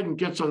Joe Biden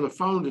gets on the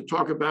phone to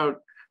talk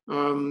about,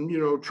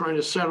 trying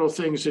to settle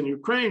things in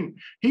Ukraine,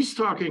 he's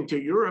talking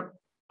to Europe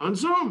on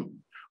Zoom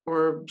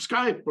or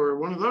Skype or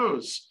one of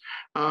those.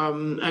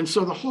 And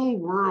so the whole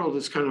world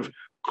is kind of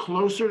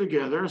closer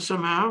together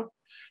somehow,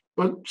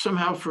 but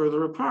somehow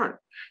further apart,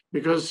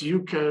 because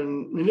you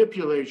can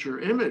manipulate your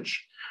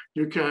image.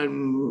 You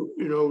can,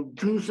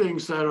 do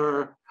things that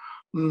are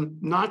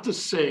not the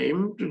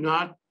same, do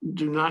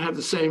not have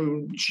the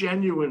same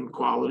genuine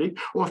quality,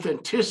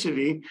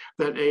 authenticity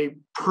that a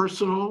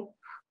personal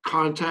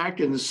contact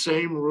in the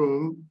same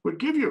room would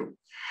give you.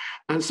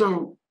 And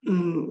so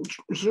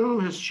Zoom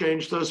has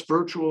changed us,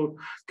 virtual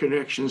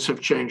connections have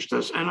changed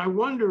us. And I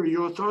wonder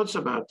your thoughts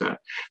about that.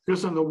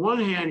 Because on the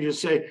one hand, you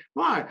say,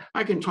 why?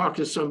 I can talk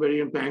to somebody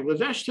in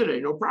Bangladesh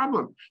today, no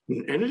problem.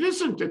 And it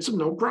isn't, it's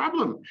no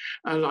problem.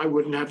 And I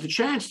wouldn't have the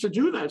chance to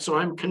do that. So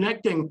I'm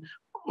connecting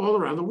all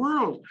around the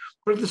world.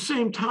 But at the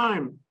same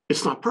time,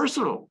 it's not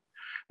personal.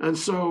 And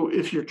so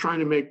if you're trying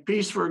to make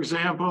peace, for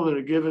example, in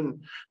a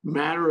given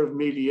matter of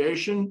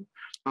mediation,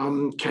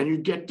 can you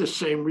get the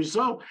same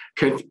result?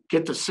 Can you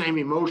get the same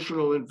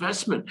emotional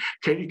investment?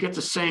 Can you get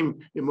the same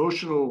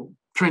emotional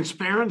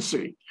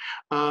transparency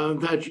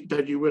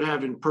that you would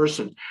have in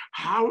person.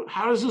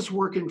 How is this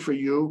working for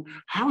you?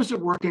 How is it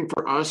working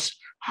for us?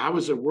 How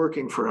is it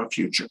working for our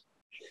future?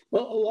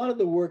 Well, a lot of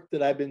the work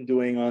that I've been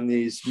doing on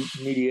these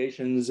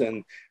mediations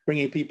and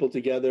bringing people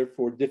together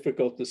for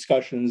difficult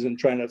discussions and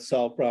trying to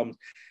solve problems,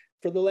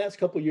 for the last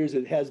couple of years,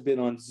 it has been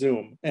on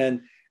Zoom.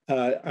 And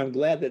I'm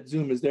glad that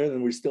Zoom is there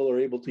and we still are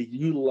able to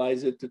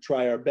utilize it to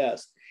try our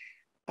best.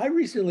 I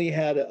recently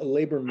had a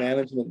labor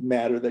management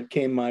matter that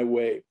came my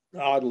way.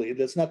 Oddly,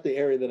 that's not the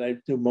area that I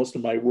do most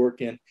of my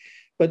work in,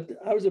 but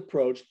I was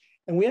approached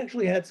and we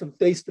actually had some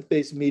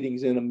face-to-face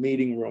meetings in a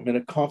meeting room, in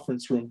a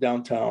conference room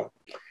downtown.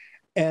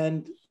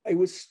 And it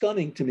was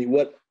stunning to me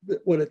what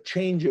a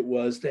change it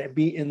was to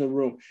be in the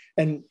room.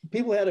 And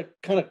people had to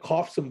kind of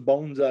cough some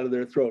bones out of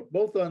their throat,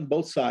 on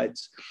both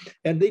sides.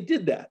 And they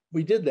did that.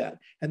 We did that.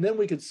 And then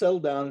we could settle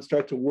down and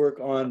start to work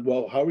on,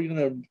 well, how are we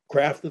going to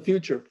craft the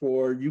future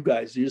for you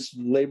guys, your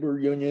labor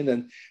union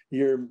and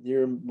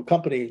your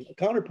company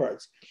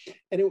counterparts?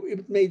 And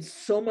it made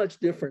so much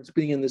difference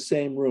being in the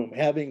same room,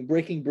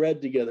 breaking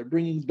bread together,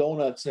 bringing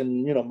donuts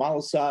and,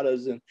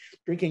 malasadas and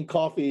drinking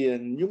coffee.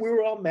 And we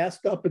were all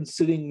masked up and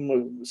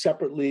sitting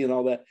separately and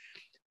all that.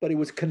 But it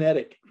was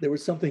kinetic. There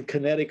was something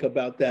kinetic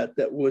about that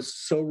was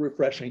so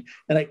refreshing.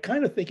 And I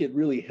kind of think it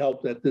really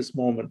helped at this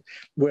moment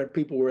where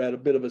people were at a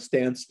bit of a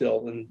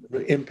standstill and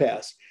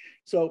impasse.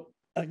 So,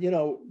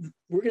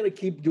 we're going to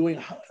keep doing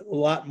a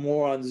lot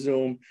more on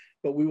Zoom,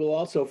 but we will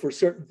also, for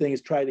certain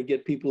things, try to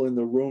get people in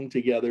the room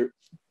together,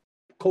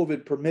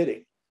 COVID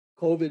permitting.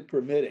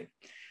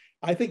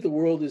 I think the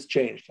world has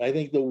changed. I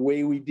think the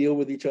way we deal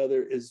with each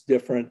other is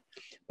different,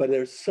 but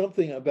there's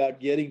something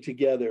about getting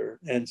together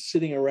and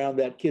sitting around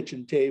that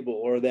kitchen table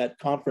or that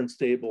conference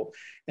table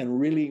and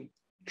really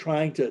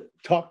trying to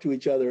talk to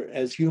each other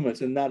as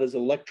humans and not as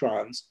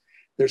electrons.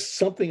 There's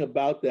something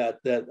about that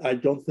I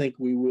don't think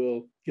we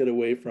will get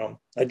away from.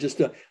 I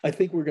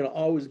think we're going to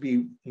always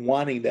be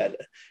wanting that.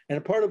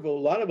 And a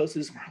lot of us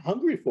is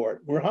hungry for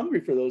it. We're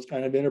hungry for those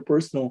kind of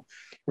interpersonal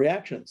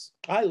reactions.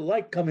 I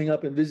like coming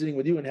up and visiting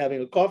with you and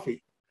having a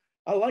coffee.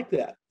 I like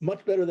that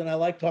much better than I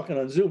like talking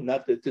on Zoom.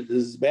 Not that this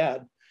is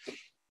bad.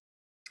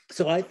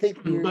 So I think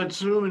but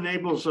Zoom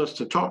enables us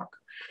to talk.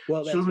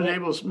 Well, Zoom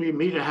enables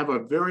me to have a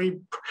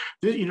very,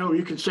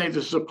 you can say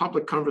this is a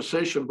public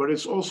conversation, but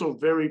it's also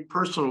very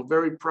personal,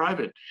 very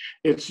private.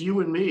 It's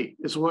you and me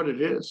is what it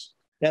is.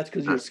 That's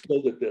because you're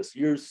skilled at this.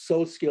 You're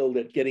so skilled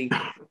at getting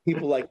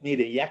people like me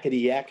to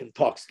yakety yak and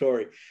talk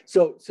story.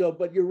 So,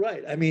 but you're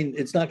right. I mean,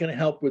 it's not going to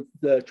help with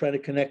trying to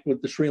connect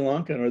with the Sri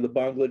Lankan or the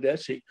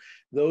Bangladeshi.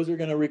 Those are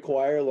going to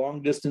require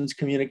long distance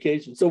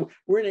communication. So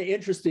we're in an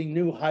interesting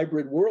new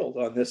hybrid world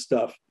on this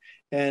stuff.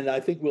 And I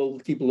think we'll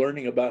keep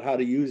learning about how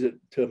to use it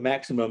to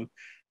maximum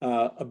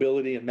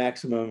ability and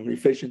maximum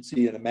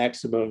efficiency and a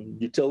maximum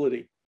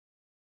utility.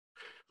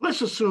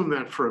 Let's assume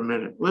that for a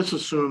minute. Let's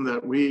assume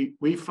that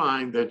we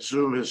find that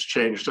Zoom has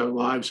changed our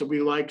lives. So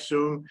we like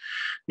Zoom.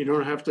 You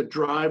don't have to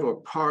drive or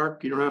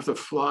park. You don't have to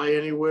fly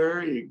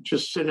anywhere. You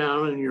just sit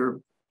down in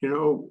your,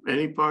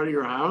 any part of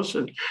your house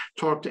and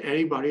talk to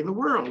anybody in the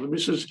world. And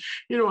this is,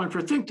 and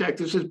for ThinkTech,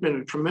 this has been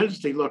a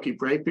tremendously lucky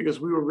break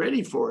because we were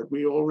ready for it.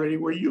 We already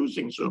were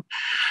using Zoom.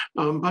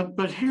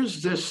 But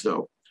here's this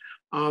though.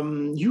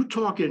 You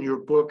talk in your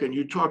book and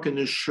you talk in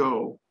this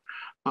show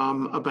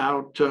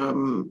about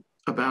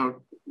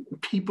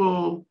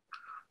people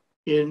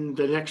in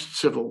the next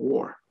civil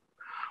war,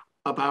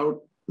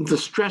 about the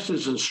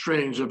stresses and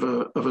strains of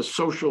a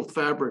social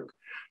fabric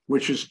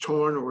which is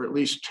torn or at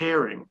least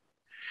tearing.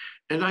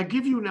 And I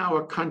give you now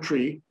a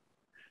country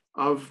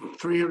of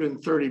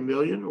 330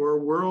 million or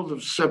a world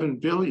of 7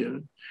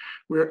 billion,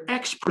 where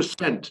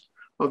X%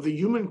 of the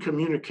human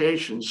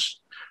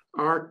communications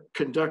are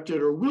conducted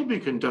or will be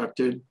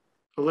conducted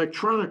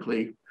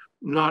electronically,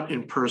 not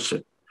in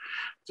person.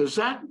 Does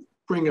that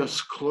bring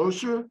us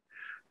closer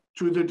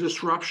to the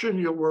disruption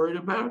you're worried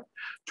about,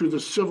 to the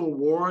civil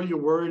war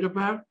you're worried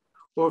about,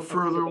 or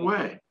further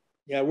away?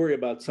 Yeah, I worry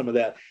about some of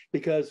that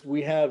because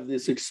we have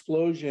this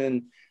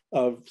explosion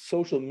of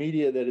social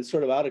media that is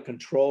sort of out of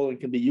control and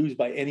can be used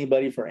by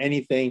anybody for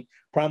anything,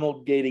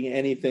 promulgating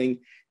anything.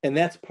 And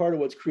that's part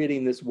of what's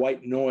creating this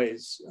white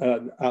noise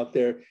out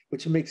there,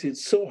 which makes it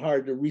so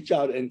hard to reach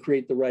out and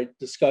create the right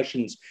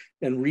discussions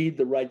and read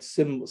the right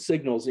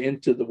signals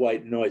into the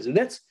white noise. And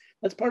that's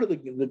part of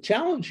the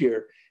challenge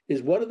here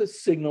is what are the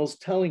signals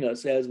telling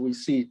us as we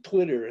see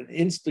Twitter and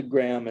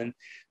Instagram and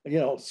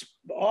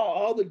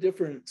all the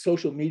different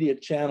social media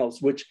channels,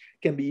 which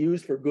can be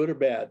used for good or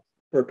bad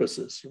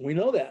purposes. We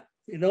know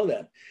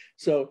that.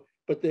 So,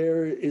 but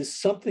there is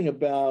something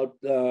about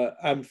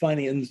I'm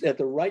finding at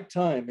the right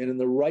time and in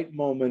the right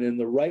moment, in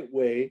the right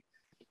way,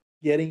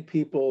 getting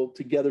people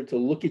together to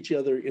look each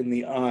other in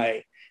the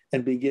eye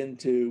and begin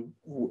to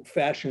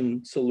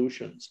fashion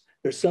solutions.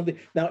 There's something,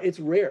 now it's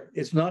rare.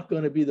 It's not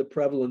going to be the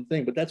prevalent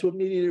thing, but that's what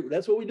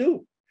we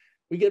do.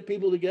 We get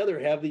people together,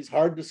 have these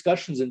hard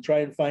discussions and try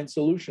and find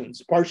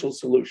solutions, partial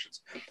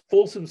solutions,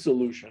 fulsome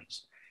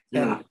solutions.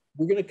 Yeah. And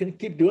we're going to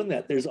keep doing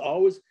that. There's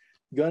always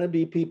going to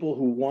be people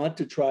who want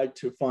to try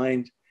to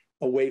find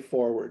a way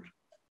forward.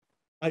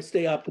 I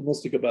stay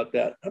optimistic about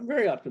that. I'm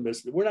very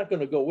optimistic. We're not going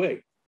to go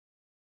away.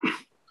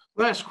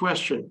 Last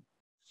question.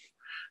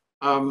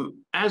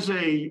 As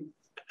a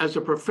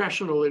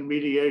professional in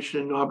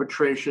mediation,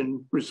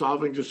 arbitration,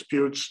 resolving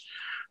disputes,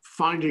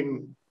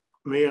 finding,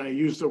 may I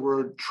use the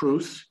word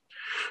truth,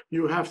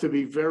 you have to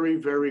be very,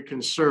 very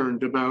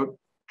concerned about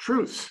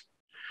truth.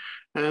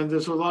 And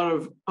there's a lot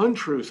of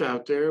untruth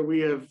out there. We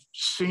have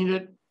seen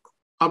it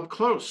up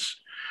close.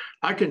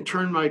 I can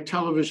turn my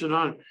television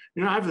on.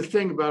 You know, I have a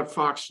thing about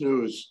Fox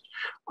News.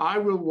 I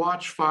will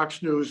watch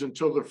Fox News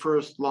until the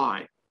first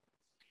lie,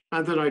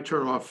 and then I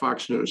turn off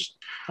Fox News.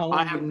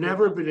 I have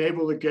never been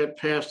able to get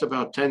past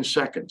about 10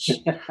 seconds.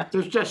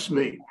 There's just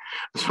me.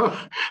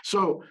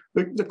 So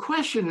the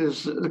question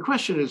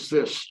is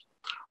this.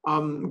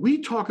 We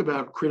talk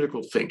about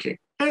critical thinking.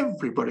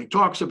 Everybody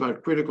talks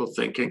about critical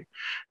thinking.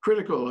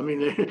 Critical, I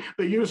mean,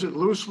 they use it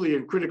loosely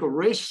in critical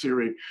race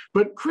theory,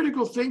 but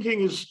critical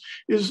thinking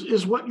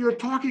is what you're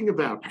talking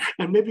about.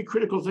 And maybe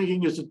critical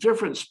thinking is the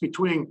difference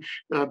between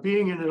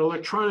being in an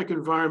electronic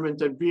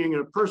environment and being in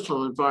a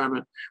personal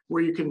environment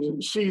where you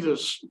can see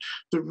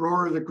the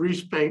roar of the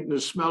grease paint and the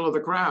smell of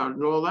the crowd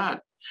and all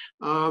that.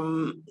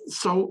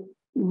 So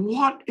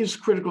what is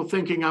critical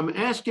thinking? I'm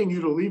asking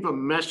you to leave a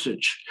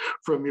message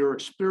from your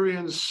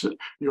experience,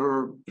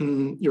 your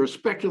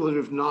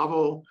speculative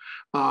novel,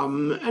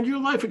 and your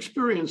life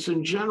experience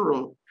in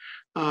general.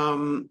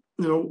 You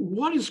know,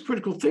 what is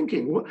critical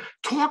thinking?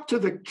 Talk to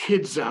the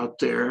kids out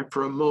there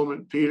for a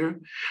moment, Peter.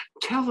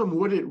 Tell them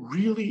what it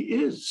really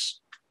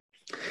is.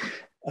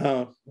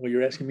 Well,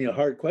 you're asking me a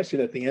hard question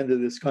at the end of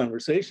this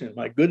conversation.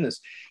 My goodness.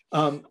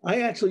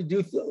 I actually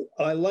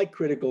I like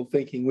critical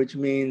thinking, which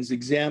means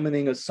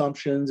examining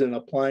assumptions and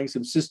applying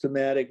some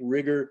systematic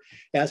rigor,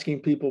 asking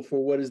people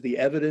for what is the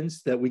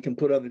evidence that we can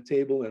put on the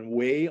table and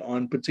weigh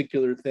on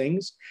particular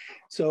things.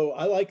 So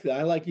I like that.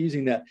 I like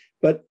using that.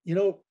 But, you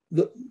know,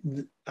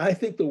 I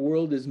think the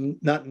world is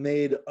not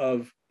made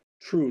of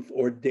truth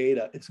or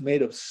data. It's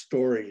made of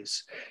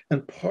stories.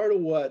 And part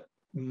of what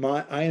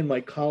I and my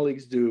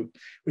colleagues do,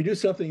 we do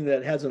something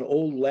that has an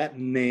old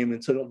Latin name,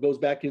 and so it goes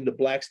back into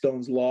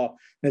Blackstone's law,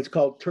 and it's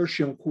called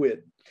tertium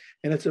quid.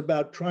 And it's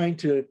about trying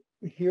to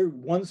hear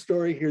one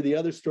story, hear the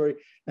other story,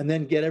 and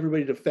then get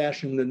everybody to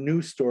fashion the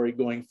new story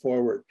going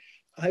forward.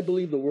 I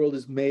believe the world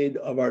is made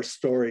of our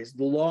stories.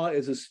 The law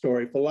is a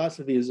story.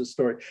 Philosophy is a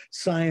story.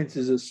 Science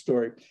is a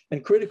story.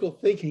 And critical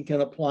thinking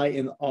can apply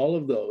in all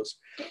of those.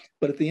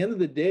 But at the end of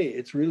the day,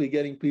 it's really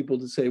getting people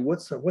to say,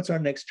 what's our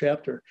next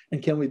chapter?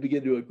 And can we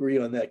begin to agree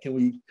on that? Can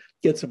we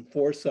get some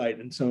foresight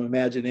and some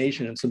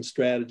imagination and some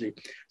strategy?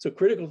 So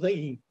critical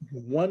thinking,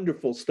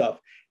 wonderful stuff.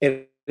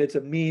 And it's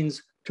a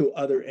means to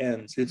other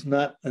ends. It's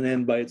not an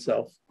end by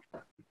itself.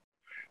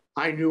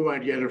 I knew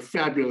I'd get a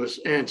fabulous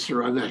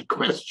answer on that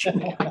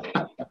question.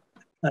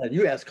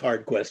 You ask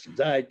hard questions.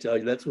 I tell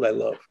you, that's what I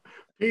love.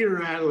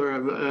 Peter Adler,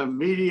 a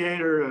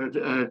mediator,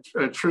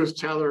 a truth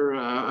teller,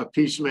 a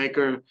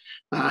peacemaker,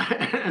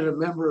 and a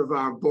member of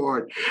our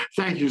board.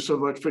 Thank you so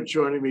much for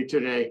joining me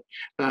today.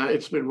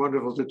 It's been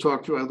wonderful to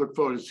talk to you. I look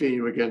forward to seeing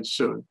you again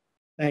soon.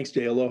 Thanks,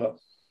 Jay. Aloha.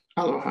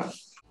 Aloha.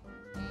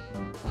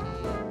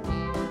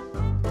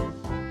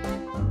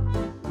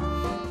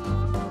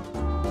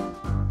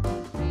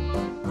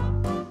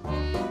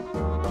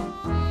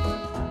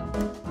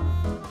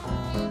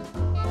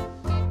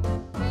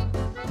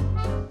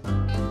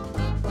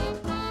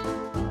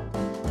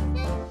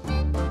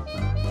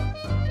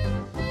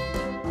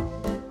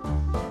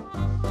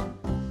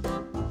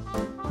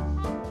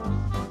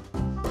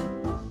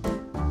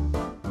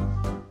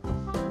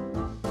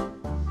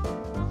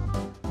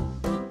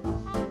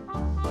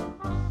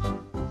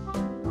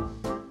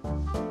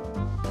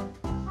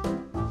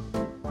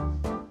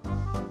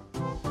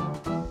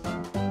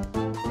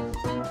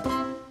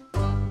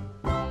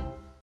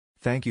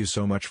 Thank you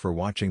so much for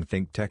watching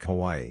ThinkTech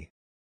Hawaii.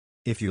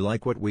 If you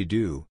like what we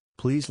do,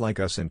 please like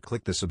us and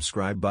click the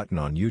subscribe button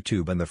on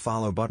YouTube and the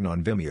follow button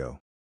on Vimeo.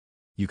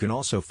 You can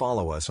also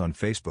follow us on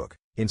Facebook,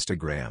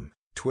 Instagram,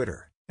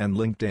 Twitter, and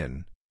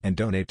LinkedIn, and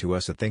donate to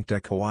us at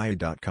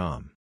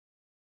thinktechhawaii.com.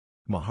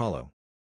 Mahalo.